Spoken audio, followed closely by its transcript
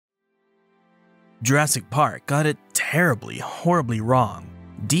Jurassic Park got it terribly, horribly wrong.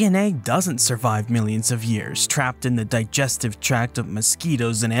 DNA doesn't survive millions of years trapped in the digestive tract of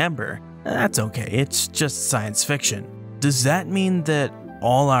mosquitos and amber. That's okay, it's just science fiction. Does that mean that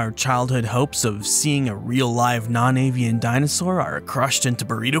all our childhood hopes of seeing a real live non-avian dinosaur are crushed into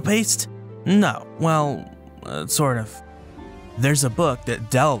burrito paste? No, well, sort of. There's a book that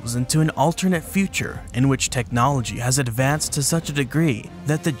delves into an alternate future in which technology has advanced to such a degree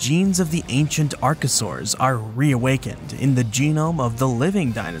that the genes of the ancient archosaurs are reawakened in the genome of the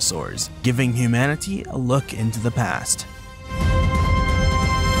living dinosaurs, giving humanity a look into the past.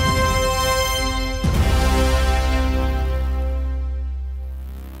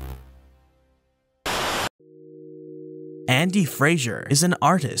 Andy Frazer is an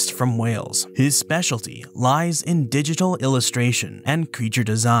artist from Wales. His specialty lies in digital illustration and creature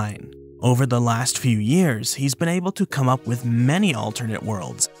design. Over the last few years, he's been able to come up with many alternate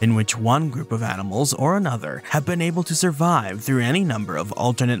worlds in which one group of animals or another have been able to survive through any number of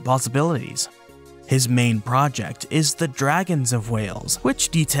alternate possibilities. His main project is The Dragons of Wales, which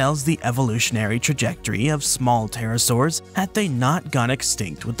details the evolutionary trajectory of small pterosaurs had they not gone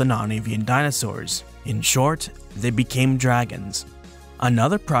extinct with the non-avian dinosaurs. In short, they became dragons.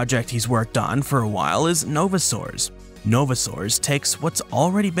 Another project he's worked on for a while is Novosaurs. Novosaurs takes what's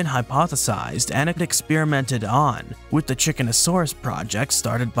already been hypothesized and experimented on with the Chickenosaurus project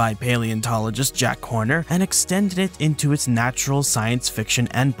started by paleontologist Jack Horner and extended it into its natural science fiction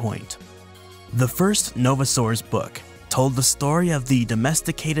endpoint. The first Novosaurs book told the story of the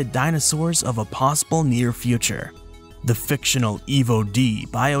domesticated dinosaurs of a possible near future. The fictional EvoD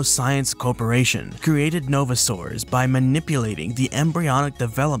Bioscience Corporation created Novosaurs by manipulating the embryonic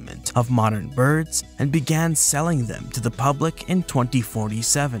development of modern birds and began selling them to the public in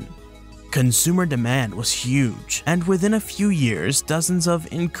 2047. Consumer demand was huge, and within a few years, dozens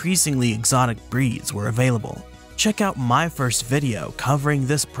of increasingly exotic breeds were available. Check out my first video covering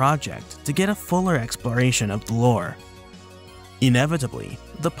this project to get a fuller exploration of the lore. Inevitably,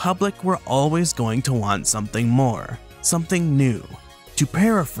 the public were always going to want something more. Something new. To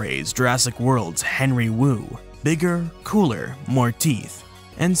paraphrase Jurassic World's Henry Wu, bigger, cooler, more teeth.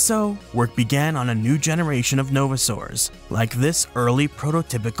 And so, work began on a new generation of Novosaurs, like this early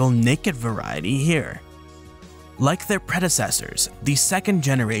prototypical naked variety here. Like their predecessors, the second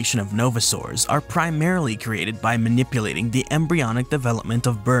generation of Novosaurs are primarily created by manipulating the embryonic development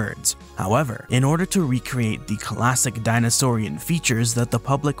of birds. However, in order to recreate the classic dinosaurian features that the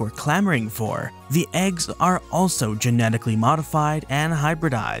public were clamoring for, the eggs are also genetically modified and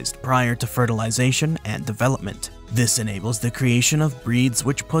hybridized prior to fertilization and development. This enables the creation of breeds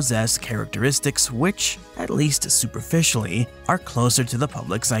which possess characteristics which, at least superficially, are closer to the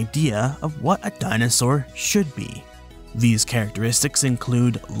public's idea of what a dinosaur should be. These characteristics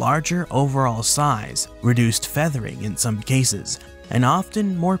include larger overall size, reduced feathering in some cases, and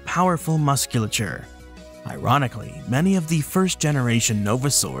often more powerful musculature. Ironically, many of the first-generation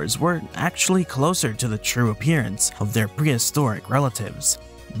Novosaurs were actually closer to the true appearance of their prehistoric relatives.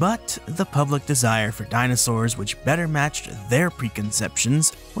 But the public desire for dinosaurs which better matched their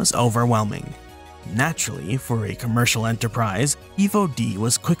preconceptions was overwhelming. Naturally, for a commercial enterprise, EvoD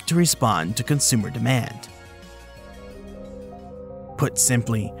was quick to respond to consumer demand. Put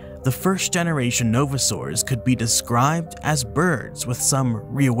simply, the first-generation Novosaurs could be described as birds with some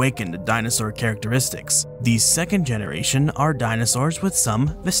reawakened dinosaur characteristics. The second generation are dinosaurs with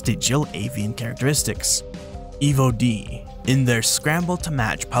some vestigial avian characteristics. EvoD, in their scramble to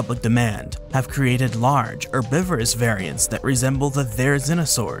match public demand, have created large, herbivorous variants that resemble the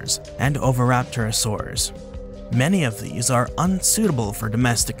Therizinosaurs and Oviraptorosaurs. Many of these are unsuitable for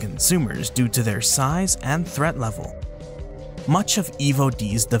domestic consumers due to their size and threat level. Much of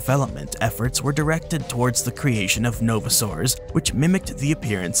EvoD's development efforts were directed towards the creation of Novosaurs, which mimicked the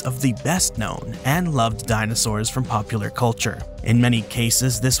appearance of the best-known and loved dinosaurs from popular culture. In many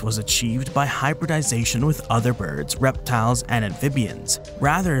cases, this was achieved by hybridization with other birds, reptiles, and amphibians,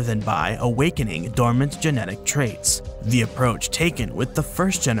 rather than by awakening dormant genetic traits, the approach taken with the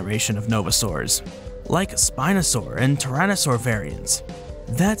first generation of Novosaurs, like Spinosaur and Tyrannosaur variants.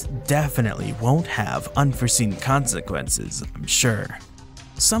 That definitely won't have unforeseen consequences, I'm sure.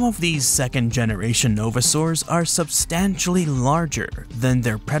 Some of these second-generation Novosaurs are substantially larger than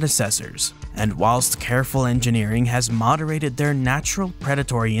their predecessors, and whilst careful engineering has moderated their natural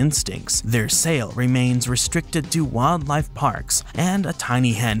predatory instincts, their sale remains restricted to wildlife parks and a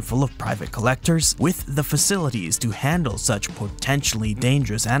tiny handful of private collectors with the facilities to handle such potentially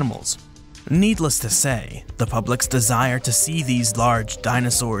dangerous animals. Needless to say, the public's desire to see these large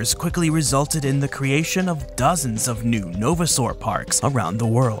dinosaurs quickly resulted in the creation of dozens of new Novosaur parks around the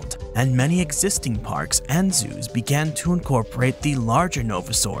world. and many existing parks and zoos began to incorporate the larger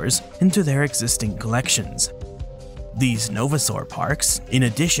Novosaurs into their existing collections. These Novosaur parks, in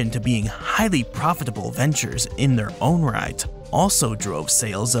addition to being highly profitable ventures in their own right, also drove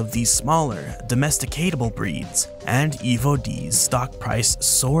sales of these smaller, domesticatable breeds, and Evo D's stock price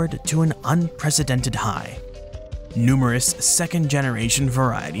soared to an unprecedented high. Numerous second-generation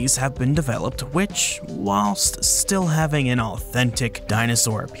varieties have been developed which, whilst still having an authentic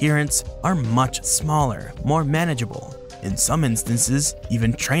dinosaur appearance, are much smaller, more manageable, in some instances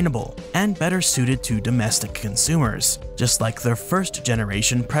even trainable, and better suited to domestic consumers, just like their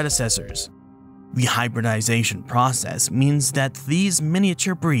first-generation predecessors. The hybridization process means that these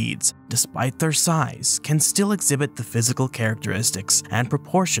miniature breeds, despite their size, can still exhibit the physical characteristics and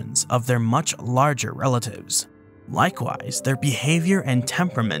proportions of their much larger relatives. Likewise, their behavior and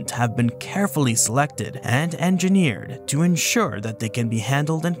temperament have been carefully selected and engineered to ensure that they can be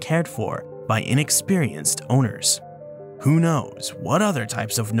handled and cared for by inexperienced owners. Who knows what other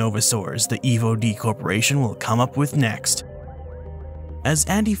types of Novosaurs the Evo D Corporation will come up with next. As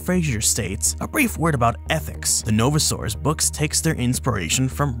Andy Frazer states, a brief word about ethics. The Novosaurs books takes their inspiration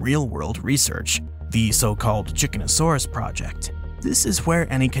from real-world research, the so-called Chickenosaurus project. This is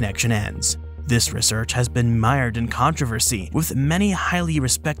where any connection ends. This research has been mired in controversy, with many highly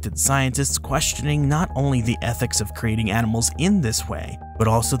respected scientists questioning not only the ethics of creating animals in this way, but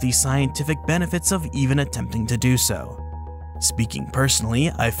also the scientific benefits of even attempting to do so. Speaking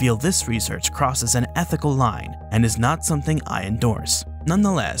personally, I feel this research crosses an ethical line and is not something I endorse.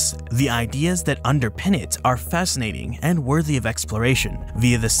 Nonetheless, the ideas that underpin it are fascinating and worthy of exploration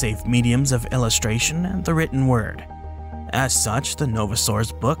via the safe mediums of illustration and the written word. As such, the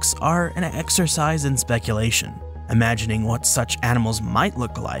Novosaurs books are an exercise in speculation, imagining what such animals might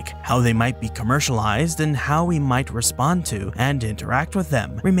look like, how they might be commercialized, and how we might respond to and interact with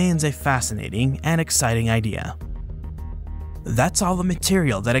them remains a fascinating and exciting idea. That's all the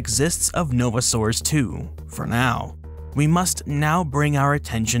material that exists of Novosaurs 2, for now. We must now bring our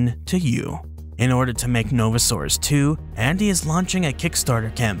attention to you. In order to make Novosaurs 2, Andy is launching a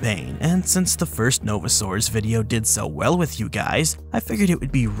Kickstarter campaign, and since the first Novosaurs video did so well with you guys, I figured it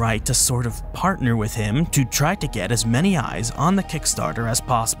would be right to sort of partner with him to try to get as many eyes on the Kickstarter as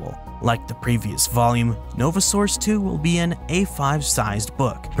possible. Like the previous volume, Novosaurs 2 will be an A5 sized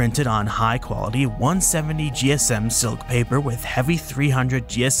book, printed on high-quality 170 GSM silk paper with heavy 300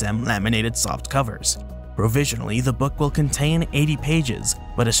 GSM laminated soft covers. Provisionally, the book will contain 80 pages,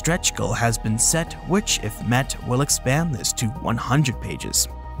 but a stretch goal has been set which, if met, will expand this to 100 pages.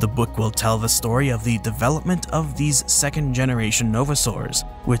 The book will tell the story of the development of these second-generation Novosaurs,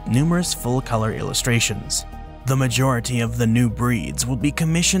 with numerous full-color illustrations. The majority of the new breeds will be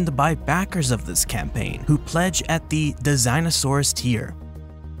commissioned by backers of this campaign, who pledge at the Dinosaurs tier.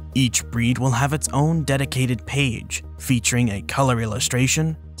 Each breed will have its own dedicated page, featuring a color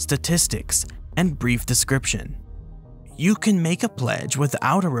illustration, statistics, and brief description. You can make a pledge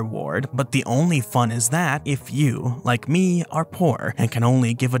without a reward, but the only fun is that if you, like me, are poor and can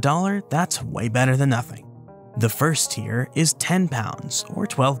only give $1, that's way better than nothing. The first tier is £10 or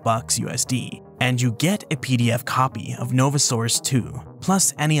 $12 USD, and you get a PDF copy of Novosaurs 2,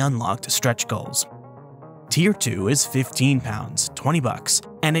 plus any unlocked stretch goals. Tier 2 is £15, $20,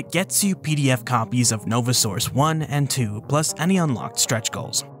 and it gets you PDF copies of Novosaurs 1 and 2, plus any unlocked stretch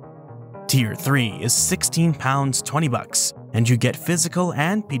goals. Tier 3 is £16, $20, and you get physical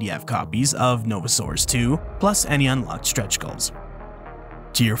and PDF copies of Novosaurs 2, plus any unlocked stretch goals.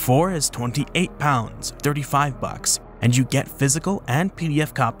 Tier 4 is £28, $35, and you get physical and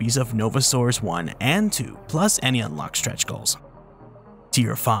PDF copies of Novosaurs 1 and 2, plus any unlocked stretch goals.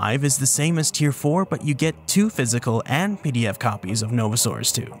 Tier 5 is the same as Tier 4, but you get 2 physical and PDF copies of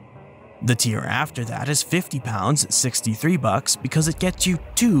Novosaurs 2. The tier after that is £50, $63, because it gets you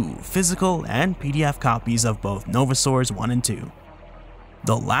 2 physical and PDF copies of both Novosaurs 1 and 2.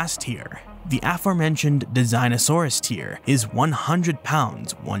 The last tier, the aforementioned Dinosaurs tier, is £100,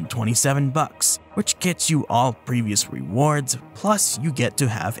 $127, which gets you all previous rewards, plus you get to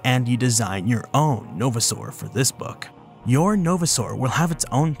have Andy design your own Novosaur for this book. Your Novosaur will have its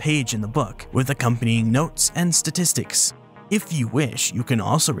own page in the book, with accompanying notes and statistics. If you wish, you can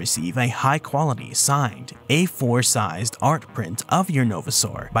also receive a high-quality, signed, A4-sized art print of your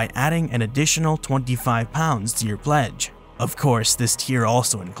Novosaur by adding an additional £25 to your pledge. Of course, this tier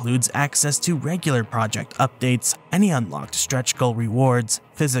also includes access to regular project updates, any unlocked stretch goal rewards,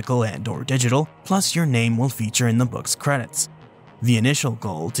 physical and/or digital, plus your name will feature in the book's credits. The initial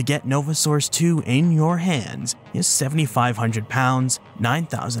goal to get Novosaurs 2 in your hands is £7,500,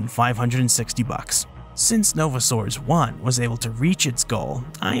 $9,560. Since Novosaurs 1 was able to reach its goal,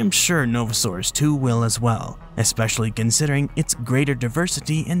 I am sure Novosaurs 2 will as well, especially considering its greater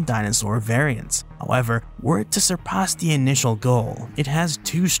diversity in dinosaur variants. However, were it to surpass the initial goal, it has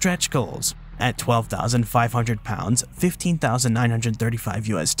two stretch goals. At 12,500 pounds, 15,935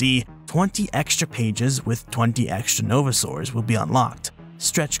 USD, 20 extra pages with 20 extra Novosaurs will be unlocked.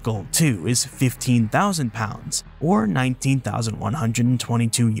 Stretch goal 2 is 15,000 pounds, or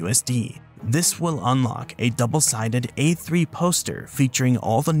 19,122 USD. This will unlock a double-sided A3 poster featuring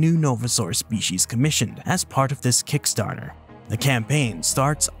all the new Novosaur species commissioned as part of this Kickstarter. The campaign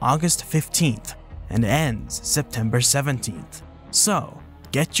starts August 15th and ends September 17th, so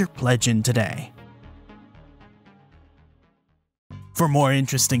get your pledge in today. For more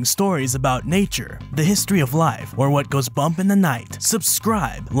interesting stories about nature, the history of life, or what goes bump in the night,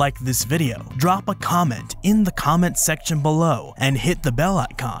 subscribe, like this video, drop a comment in the comment section below, and hit the bell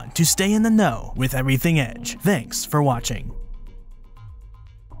icon to stay in the know with everything Edge. Thanks for watching.